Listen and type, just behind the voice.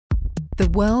The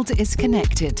world is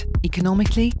connected,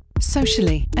 economically,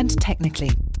 socially and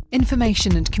technically.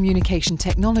 Information and communication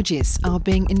technologies are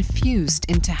being infused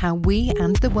into how we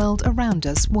and the world around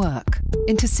us work,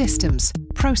 into systems,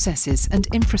 processes and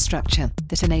infrastructure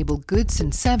that enable goods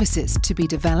and services to be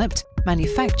developed,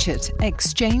 manufactured,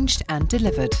 exchanged and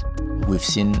delivered. We've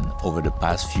seen over the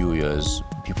past few years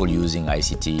people using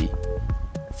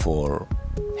ICT for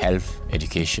health,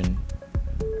 education,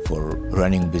 for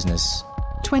running business.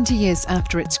 20 years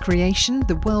after its creation,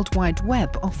 the World Wide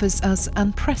Web offers us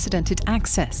unprecedented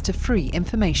access to free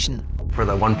information. For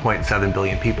the 1.7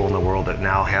 billion people in the world that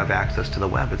now have access to the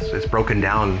web, it's broken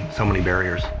down so many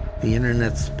barriers. The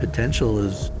Internet's potential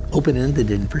is open-ended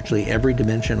in virtually every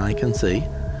dimension I can see,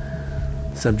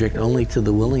 subject only to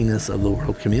the willingness of the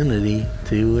world community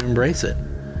to embrace it.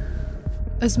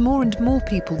 As more and more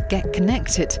people get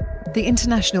connected, the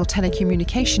International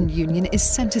Telecommunication Union is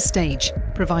centre stage,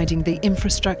 providing the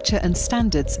infrastructure and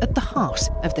standards at the heart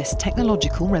of this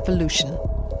technological revolution.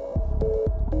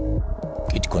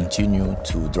 It continues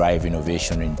to drive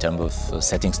innovation in terms of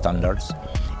setting standards,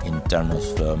 in terms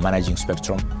of managing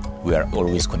spectrum. We are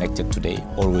always connected today,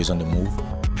 always on the move.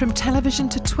 From television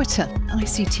to Twitter,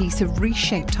 ICTs have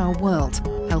reshaped our world,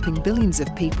 helping billions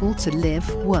of people to live,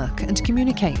 work and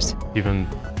communicate. Even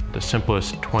the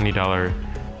simplest $20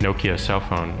 Nokia cell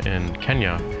phone in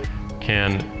Kenya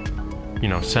can,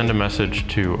 send a message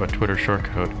to a Twitter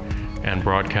shortcode and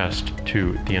broadcast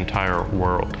to the entire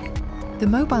world. The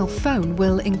mobile phone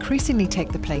will increasingly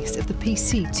take the place of the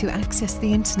PC to access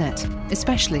the internet,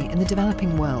 especially in the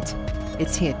developing world.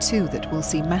 It's here too that we'll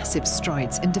see massive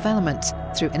strides in development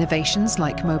through innovations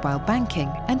like mobile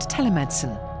banking and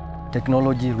telemedicine.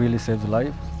 Technology really saves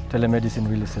lives, telemedicine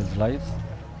really saves lives,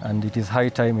 and it is high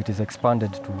time it is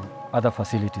expanded to other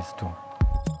facilities too.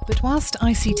 But whilst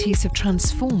ICTs have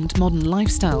transformed modern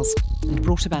lifestyles and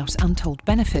brought about untold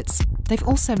benefits, they've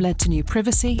also led to new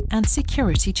privacy and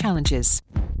security challenges.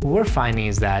 What we're finding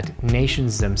is that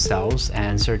nations themselves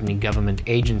and certainly government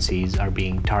agencies are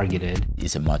being targeted.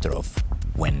 It's a matter of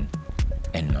when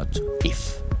and not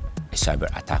if a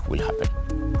cyber attack will happen.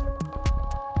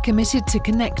 Committed to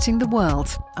connecting the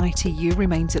world, ITU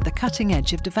remains at the cutting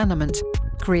edge of development,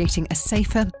 creating a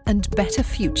safer and better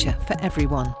future for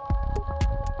everyone.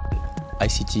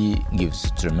 ICT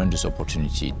gives tremendous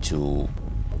opportunity to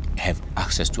have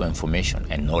access to information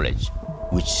and knowledge,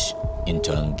 which in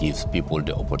turn gives people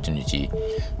the opportunity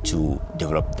to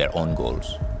develop their own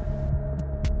goals.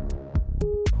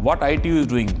 What ITU is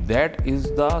doing, that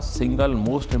is the single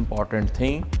most important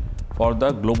thing for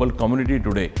the global community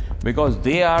today, because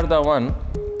they are the one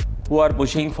who are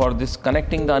pushing for this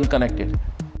connecting the unconnected.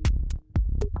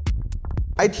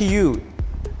 ITU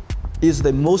is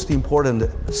the most important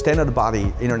standard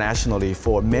body internationally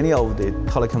for many of the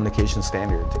telecommunication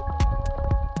standards.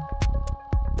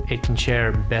 It can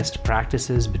share best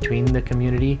practices between the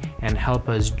community and help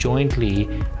us jointly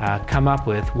come up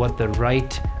with what the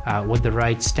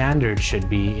right standard should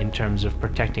be in terms of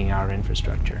protecting our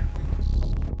infrastructure.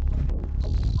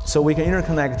 So we can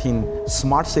interconnect in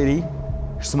smart city,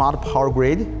 smart power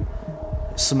grid,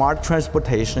 smart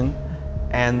transportation,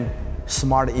 and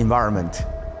smart environment.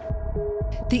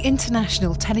 The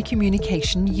International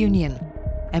Telecommunication Union,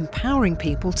 empowering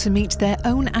people to meet their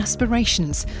own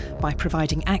aspirations by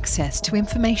providing access to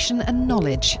information and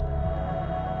knowledge.